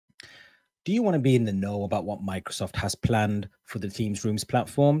Do you want to be in the know about what Microsoft has planned for the Teams Rooms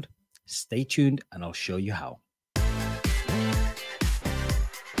platform? Stay tuned and I'll show you how.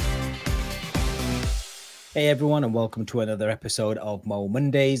 Hey everyone, and welcome to another episode of Mo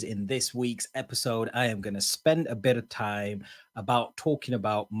Mondays. In this week's episode, I am going to spend a bit of time talking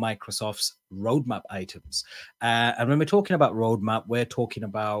about Microsoft's roadmap items. And when we're talking about roadmap, we're talking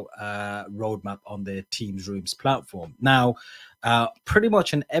about roadmap on the Teams Rooms platform. Now, pretty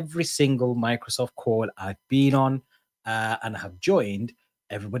much in every single Microsoft call I've been on and have joined,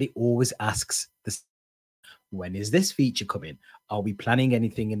 everybody always asks this: when is this feature coming? Are we planning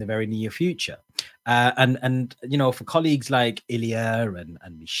anything in the very near future? And you know, for colleagues like Ilya and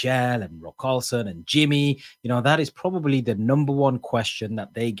Michelle and Rock Carlson and Jimmy, you know, that is probably the number one question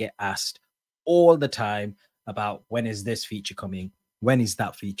that they get asked all the time about: when is this feature coming? When is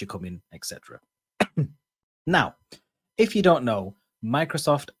that feature coming, etc. Now, if you don't know,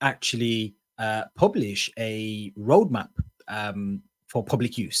 Microsoft actually publish a roadmap for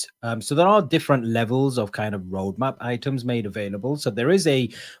public use. So there are different levels of kind of roadmap items made available. So there is a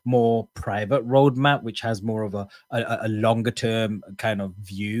more private roadmap, which has more of a longer term kind of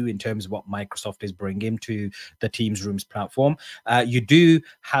view in terms of what Microsoft is bringing to the Teams Rooms platform. You do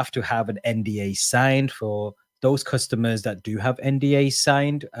have to have an NDA signed. For those customers that do have NDAs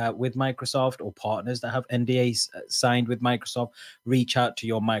signed with Microsoft, or partners that have NDAs signed with Microsoft, reach out to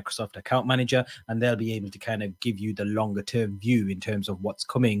your Microsoft account manager and they'll be able to kind of give you the longer term view in terms of what's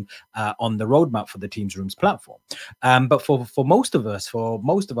coming on the roadmap for the Teams Rooms platform. But for most of us, for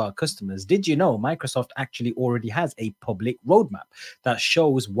most of our customers, did you know Microsoft actually already has a public roadmap that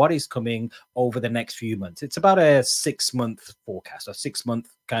shows what is coming over the next few months? It's about a 6-month forecast, or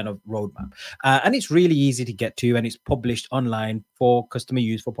 6-month kind of roadmap, and it's really easy to get to, and it's published online for customer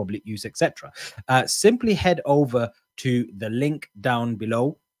use, for public use, etc. Simply head over to the link down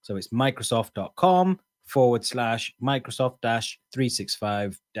below. So it's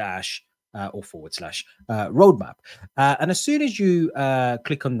microsoft.com/Microsoft-365- or /roadmap. And as soon as you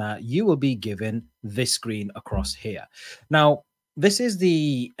click on that, you will be given this screen across here. Now, this is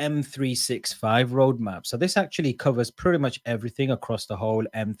the M365 roadmap. So this actually covers pretty much everything across the whole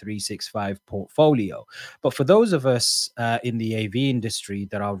M365 portfolio. But for those of us in the AV industry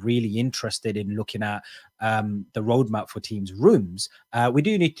that are really interested in looking at the roadmap for Teams Rooms, we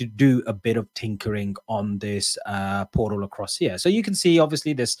do need to do a bit of tinkering on this portal across here. So you can see,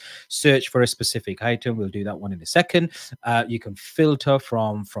 obviously, this search for a specific item. We'll do that one in a second. You can filter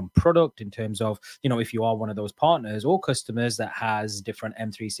from product in terms of, you know, if you are one of those partners or customers that has different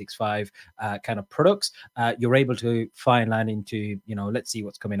M365 kind of products, you're able to fine line into, you know, let's see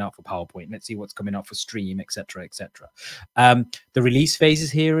what's coming out for PowerPoint, let's see what's coming out for Stream, etc., etc. The release phases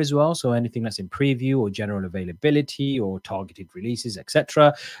here as well. So anything that's in preview or general availability or targeted releases,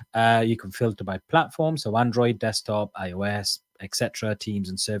 etc. You can filter by platform, so Android, desktop, iOS, etc., Teams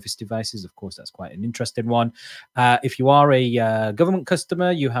and Surface devices. Of course, that's quite an interesting one. If you are a government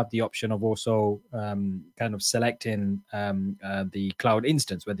customer, you have the option of also kind of selecting the cloud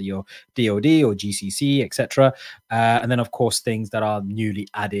instance, whether you're DoD or GCC, etc. And then, of course, things that are newly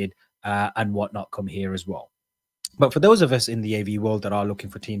added and whatnot come here as well. But for those of us in the AV world that are looking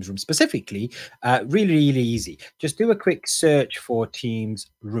for Teams Room specifically, really, really easy. Just do a quick search for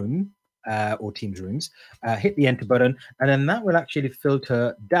Teams Room or Teams Rooms, hit the enter button, and then that will actually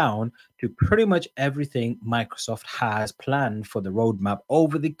filter down to pretty much everything Microsoft has planned for the roadmap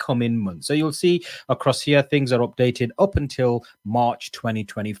over the coming months. So you'll see across here, things are updated up until March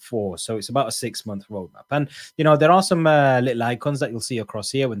 2024. So it's about a 6-month roadmap. And, you know, there are some little icons that you'll see across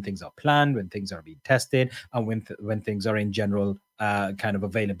here when things are planned, when things are being tested, and when things are in general kind of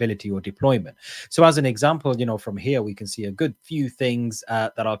availability or deployment. So as an example, you know, from here, we can see a good few things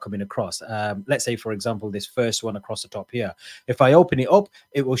that are coming across. Let's say, for example, this first one across the top here. If I open it up,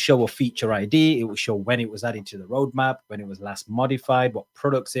 it will show a feature ID. It will show when it was added to the roadmap, when it was last modified, what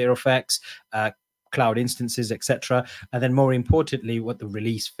products it affects, cloud instances, etc. And then more importantly, what the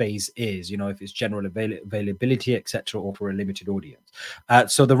release phase is, you know, if it's general availability, etc., or for a limited audience.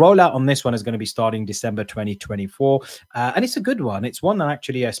 So the rollout on this one is going to be starting December 2024. And it's a good one. It's one that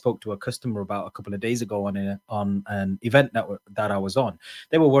actually I spoke to a customer about a couple of days ago on an event that I was on.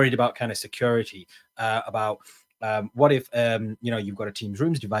 They were worried about kind of security, about what if you know, you've got a Teams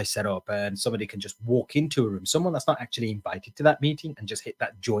Rooms device set up and somebody can just walk into a room, someone that's not actually invited to that meeting, and just hit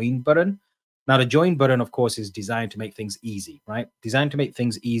that join button. Now, the join button, of course, is designed to make things easy, right? Designed to make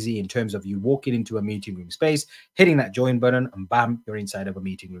things easy in terms of you walking into a meeting room space, hitting that join button, and bam, you're inside of a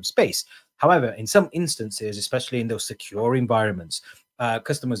meeting room space. However, in some instances, especially in those secure environments,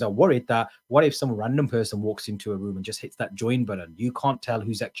 customers are worried that what if some random person walks into a room and just hits that join button? You can't tell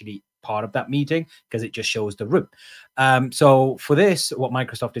who's actually part of that meeting because it just shows the room. So for this, what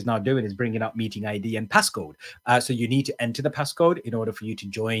Microsoft is now doing is bringing up meeting ID and passcode. So you need to enter the passcode in order for you to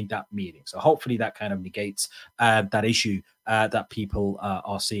join that meeting. So hopefully that kind of negates that issue that people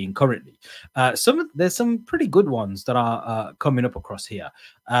are seeing currently. There's some pretty good ones that are coming up across here.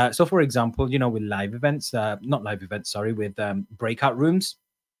 So for example, you know, with live events, not live events, sorry, with breakout rooms.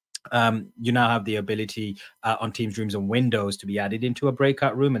 You now have the ability on Teams rooms and Windows to be added into a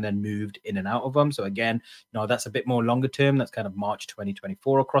breakout room and then moved in and out of them. So again, you know, that's a bit more longer term. That's kind of March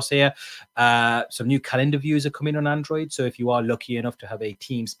 2024 across here. Some new calendar views are coming on Android. So if you are lucky enough to have a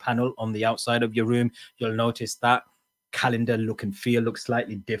Teams panel on the outside of your room, you'll notice that calendar look and feel looks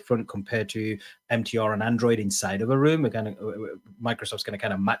slightly different compared to MTR and Android inside of a room. Microsoft's going to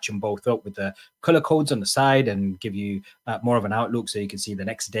kind of match them both up with the color codes on the side and give you more of an outlook, so you can see the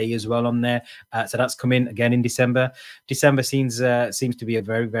next day as well on there. So that's coming again in December. December seems to be a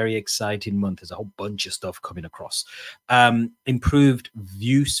very, very exciting month. There's a whole bunch of stuff coming across. Improved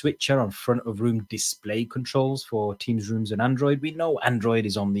view switcher on front of room display controls for Teams rooms and Android. We know Android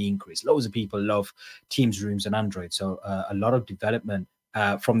is on the increase. Loads of people love Teams rooms and Android. So a lot of development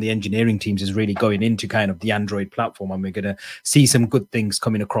from the engineering teams is really going into kind of the Android platform, and we're going to see some good things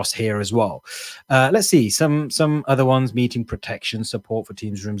coming across here as well. Let's see some other ones. Meeting protection support for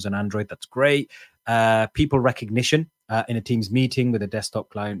Teams rooms and Android. That's great. People recognition in a Teams meeting with a desktop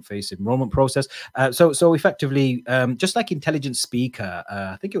client-facing enrollment process. So effectively, just like Intelligent Speaker,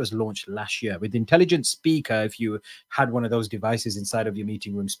 I think it was launched last year. With Intelligent Speaker, if you had one of those devices inside of your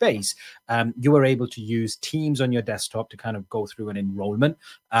meeting room space, you were able to use Teams on your desktop to kind of go through an enrollment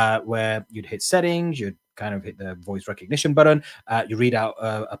where you'd hit settings, you'd kind of hit the voice recognition button, you read out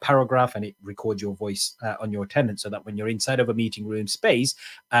a paragraph and it records your voice on your attendance, so that when you're inside of a meeting room space,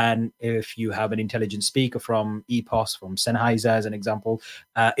 and if you have an intelligent speaker from EPOS, from Sennheiser as an example,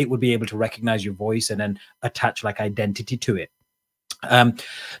 it would be able to recognize your voice and then attach like identity to it.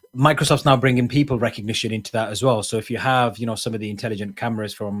 Microsoft's now bringing people recognition into that as well. So if you have, you know, some of the intelligent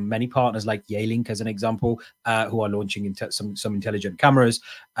cameras from many partners like Yealink as an example, who are launching some intelligent cameras,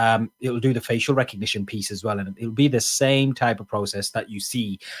 it'll do the facial recognition piece as well, and it'll be the same type of process that you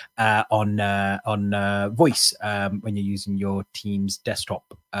see on voice when you're using your Teams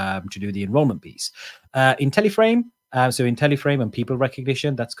desktop to do the enrollment piece. IntelliFrame. So IntelliFrame and people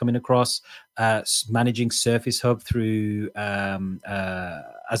recognition, that's coming across. Managing Surface Hub through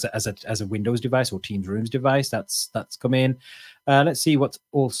as a Windows device or Teams Rooms device, that's come in. Let's see what's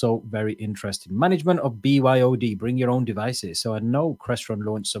also very interesting. Management of BYOD, bring your own devices. So I know Crestron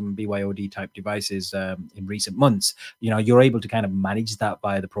launched some BYOD type devices in recent months. You know, you're able to kind of manage that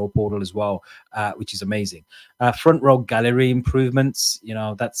via the Pro Portal as well, which is amazing. Front row gallery improvements, you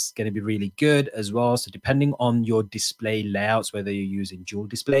know, that's going to be really good as well. So depending on your display layouts, whether you're using dual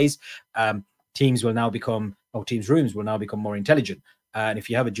displays, Teams will now become, or Teams rooms will now become more intelligent. And if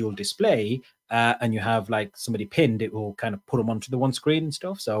you have a dual display and you have like somebody pinned, it will kind of put them onto the one screen and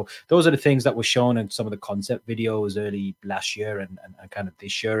stuff. So those are the things that were shown in some of the concept videos early last year and kind of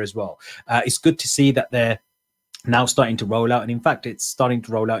this year as well. It's good to see that they're now starting to roll out. And in fact, it's starting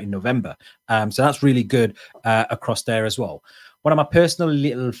to roll out in November. So that's really good across there as well. One of my personal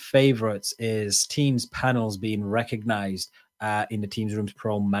little favorites is Teams panels being recognized in the Teams Rooms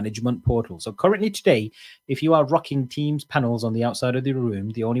Pro management portal. So currently today, if you are rocking Teams panels on the outside of the room,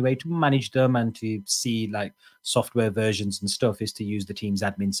 the only way to manage them and to see like software versions and stuff is to use the Teams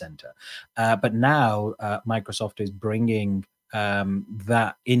Admin Center. But now Microsoft is bringing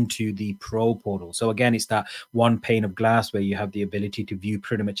that into the Pro portal. So again, it's that one pane of glass where you have the ability to view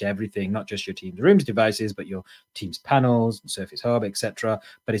pretty much everything, not just your Teams Rooms devices, but your Teams panels, Surface Hub, etc.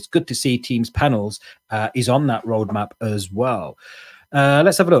 But it's good to see Teams panels is on that roadmap as well.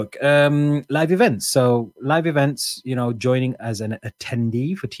 Let's have a look. Live events. So live events, you know, joining as an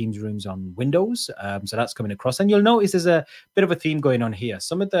attendee for Teams Rooms on Windows. So that's coming across. And you'll notice there's a bit of a theme going on here.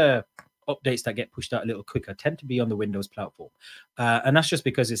 Some of the updates that get pushed out a little quicker tend to be on the Windows platform. And that's just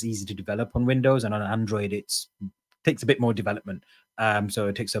because it's easy to develop on Windows, and on Android, it takes a bit more development. So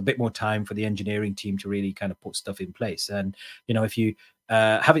it takes a bit more time for the engineering team to really kind of put stuff in place. And, you know, if you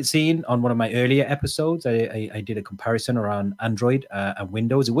haven't seen on one of my earlier episodes, I did a comparison around Android and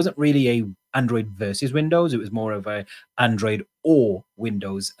Windows. It wasn't really a Android versus Windows. It was more of a Android or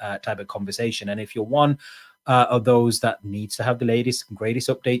Windows type of conversation. And if you're one of those that needs to have the latest and greatest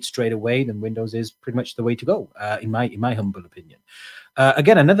updates straight away, then Windows is pretty much the way to go, in my humble opinion.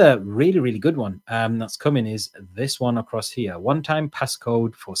 Again, another really, really good one that's coming is this one across here. One-time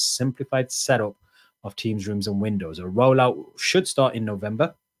passcode for simplified setup of Teams Rooms and Windows. A rollout should start in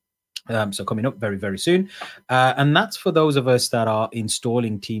November. So coming up very, very soon. And that's for those of us that are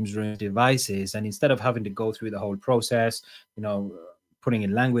installing Teams Room devices. And instead of having to go through the whole process, you know, putting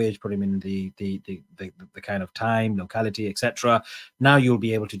in language, putting in the kind of time, locality, etc. Now you'll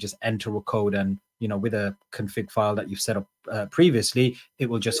be able to just enter a code, and you know, with a config file that you've set up previously, it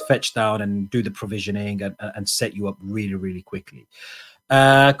will just fetch down and do the provisioning and set you up really, really quickly.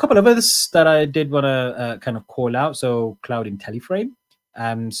 A couple of others that I did want to kind of call out. So Cloud IntelliFrame.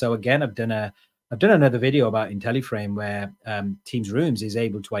 So again, I've done another video about IntelliFrame where Teams Rooms is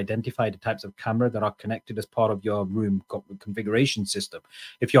able to identify the types of camera that are connected as part of your room configuration system.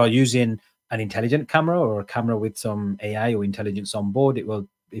 If you're using an intelligent camera or a camera with some AI or intelligence on board, it will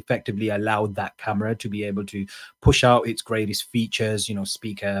effectively allow that camera to be able to push out its greatest features, you know,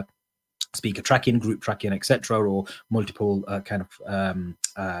 speaker tracking, group tracking, etc., or multiple kind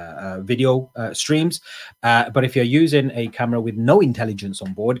of video streams. But if you're using a camera with no intelligence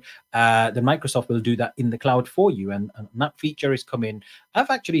on board, then Microsoft will do that in the cloud for you. And that feature is coming. I've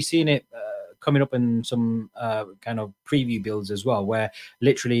actually seen it coming up in some kind of preview builds as well, where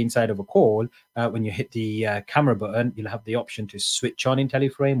literally inside of a call, when you hit the camera button, you'll have the option to switch on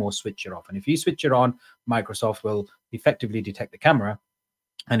IntelliFrame or switch it off. And if you switch it on, Microsoft will effectively detect the camera.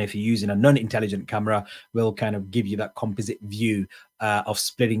 And if you're using a non-intelligent camera, we'll kind of give you that composite view of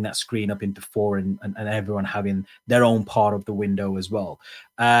splitting that screen up into four and everyone having their own part of the window as well.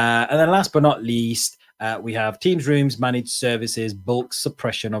 And then last but not least, we have Teams Rooms, Managed Services, bulk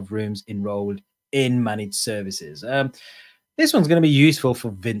suppression of rooms enrolled in Managed Services. This one's going to be useful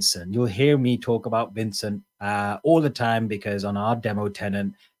for Vincent. You'll hear me talk about Vincent all the time, because on our demo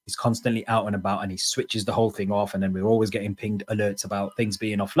tenant, he's constantly out and about and he switches the whole thing off, and then we're always getting pinged alerts about things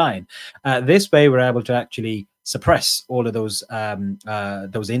being offline. This way, we're able to actually suppress all of those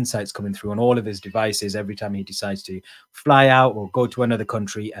insights coming through on all of his devices every time he decides to fly out or go to another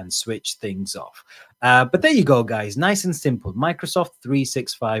country and switch things off. But there you go, guys. Nice and simple. Microsoft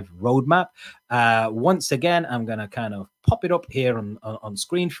 365 roadmap. Once again, I'm going to kind of pop it up here on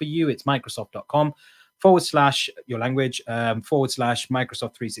screen for you. It's microsoft.com / your language /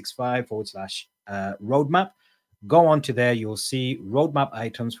 Microsoft 365 / roadmap. Go on to there, you'll see roadmap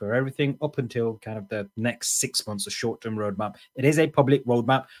items for everything up until kind of the next 6 months, a short-term roadmap. It is a public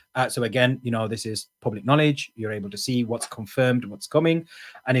roadmap. So again, you know, this is public knowledge. You're able to see what's confirmed, what's coming.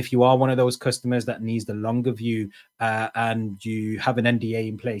 And if you are one of those customers that needs the longer view and you have an NDA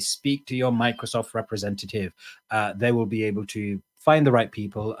in place, speak to your Microsoft representative. They will be able to find the right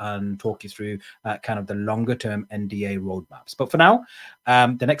people and talk you through kind of the longer term NDA roadmaps. But for now,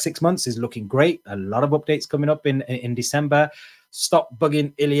 the next 6 months is looking great. A lot of updates coming up in December. Stop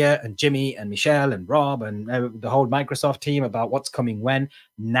bugging Ilya and Jimmy and Michelle and Rob and the whole Microsoft team about what's coming when.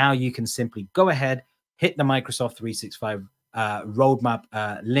 Now you can simply go ahead, hit the Microsoft 365 roadmap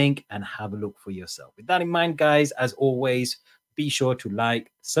link and have a look for yourself. With that in mind, guys, as always, be sure to like,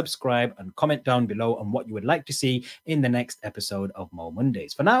 subscribe, and comment down below on what you would like to see in the next episode of Mo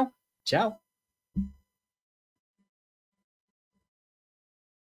Mondays. For now, ciao.